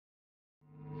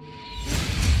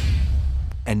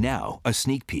And now, a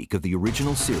sneak peek of the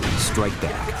original series Strike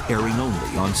Back, airing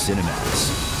only on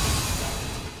Cinemax.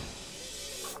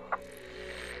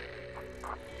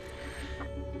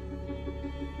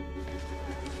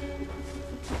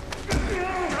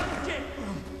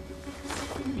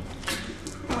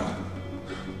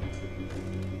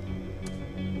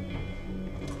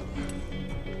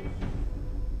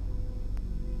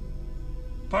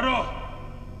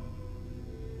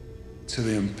 To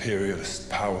the imperialist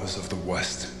powers of the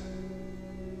West,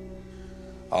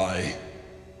 I,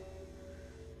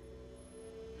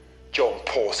 John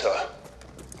Porter,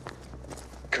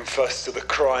 confess to the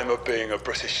crime of being a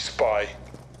British spy,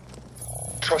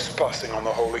 trespassing on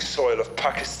the holy soil of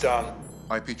Pakistan.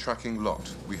 IP tracking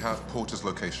locked. We have Porter's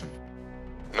location.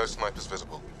 No snipers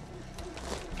visible.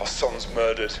 Our son's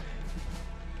murdered.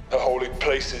 The holy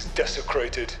place is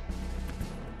desecrated.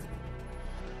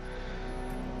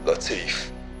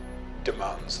 Latif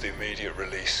demands the immediate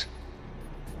release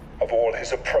of all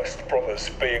his oppressed brothers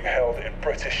being held in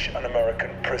British and American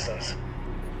prisons.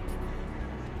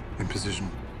 In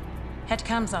position. Head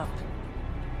cams up.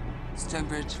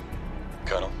 Stonebridge.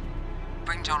 Colonel.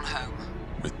 Bring John home.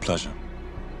 With pleasure.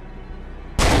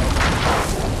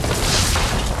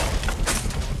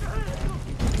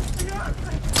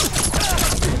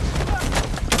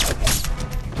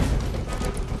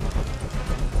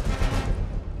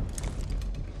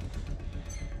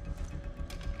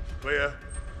 Clear.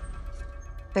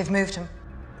 They've moved him.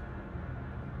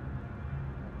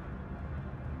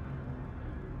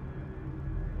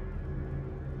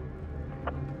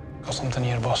 Got something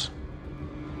here, boss.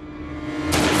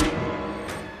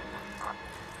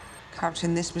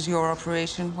 Captain, this was your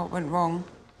operation. What went wrong?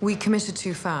 We committed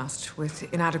too fast, with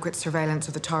inadequate surveillance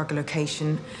of the target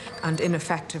location and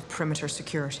ineffective perimeter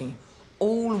security.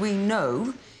 All we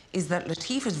know is that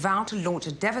Latif has vowed to launch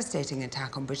a devastating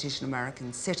attack on British and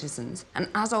American citizens. And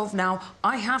as of now,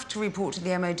 I have to report to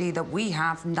the MOD that we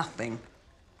have nothing.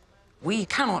 We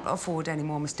cannot afford any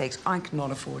more mistakes. I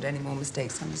cannot afford any more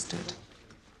mistakes, understood?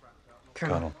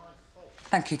 Colonel.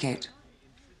 Thank you, Kate.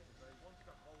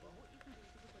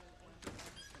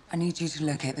 I need you to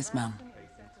locate this man.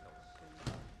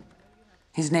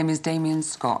 His name is Damien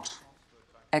Scott,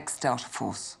 ex-Delta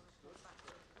Force.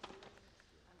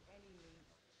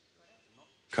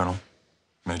 Colonel.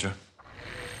 Major.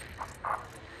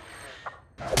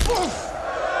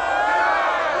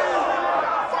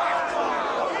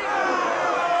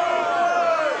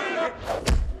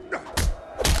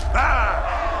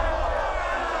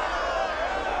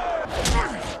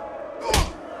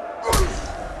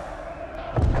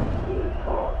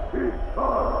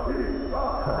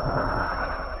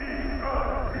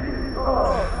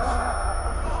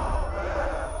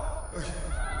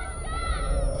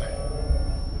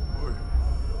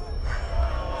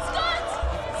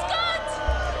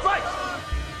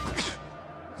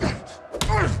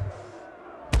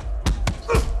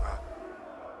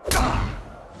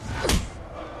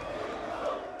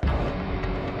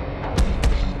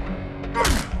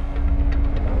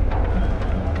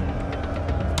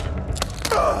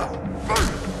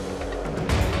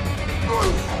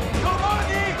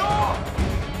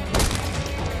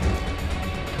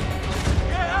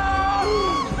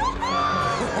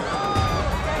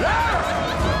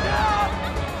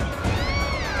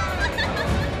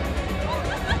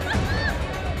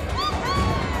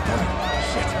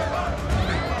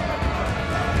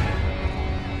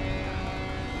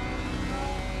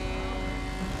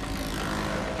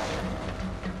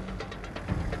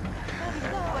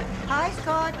 Hi,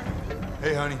 Scott.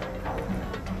 Hey, honey.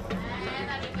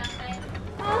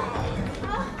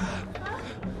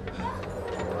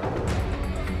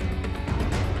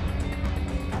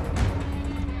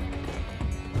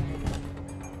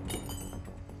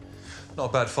 Not a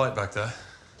bad fight back there.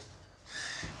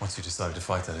 Once you decided to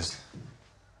fight, that is.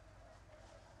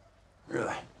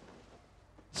 Really?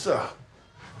 So,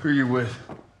 who are you with?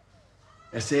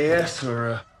 SAS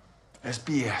or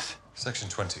SBS? Section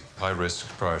 20, high-risk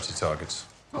priority targets.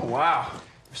 Oh, wow.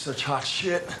 You're such hot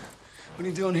shit. What are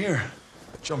you doing here?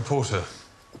 John Porter.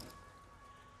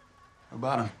 How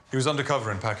about him? He was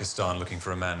undercover in Pakistan looking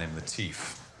for a man named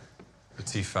Latif.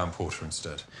 Latif found Porter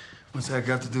instead. What's that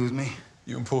got to do with me?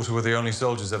 You and Porter were the only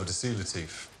soldiers ever to see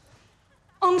Latif.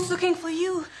 Ong's looking for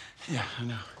you. Yeah, I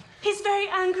know. He's very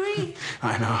angry.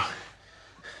 I know.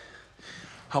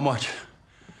 How much?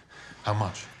 How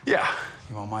much? Yeah.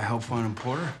 You want my help finding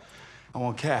Porter? I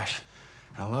want cash.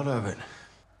 And a lot of it.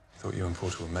 Thought you and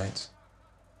Porter were mates.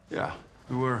 Yeah,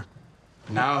 we were.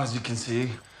 But now, as you can see,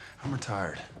 I'm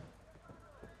retired.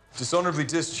 Dishonorably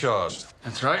discharged.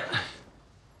 That's right.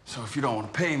 So if you don't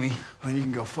want to pay me, then you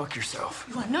can go fuck yourself.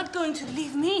 You are not going to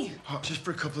leave me. Oh, just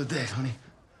for a couple of days, honey.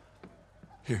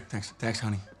 Here, thanks. Thanks,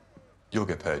 honey. You'll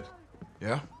get paid.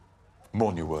 Yeah? More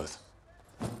than you're worth.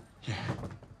 Yeah.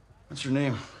 What's your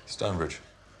name? Stonebridge.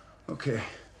 Okay.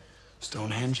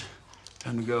 Stonehenge.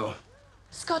 Time to go.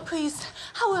 Scott, please,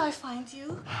 how will I find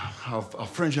you? I'll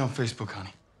friend you on Facebook,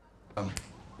 honey.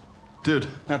 Dude,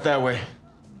 not that way.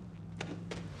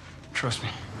 Trust me.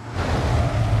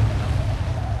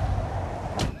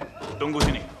 Tunggu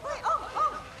sini.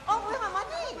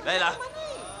 Layla.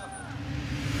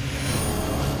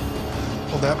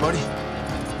 Hold that, buddy.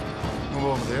 Move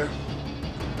over there.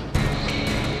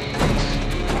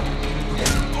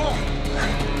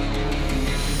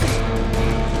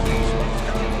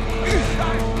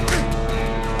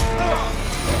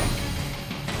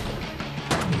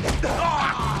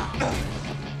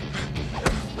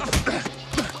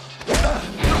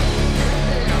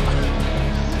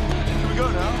 Here we go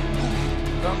now.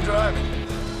 I'm driving.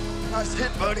 Nice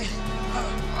hit, buddy.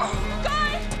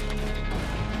 Guy!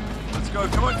 Let's go.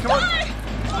 Come on, come on.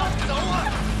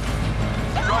 Guy!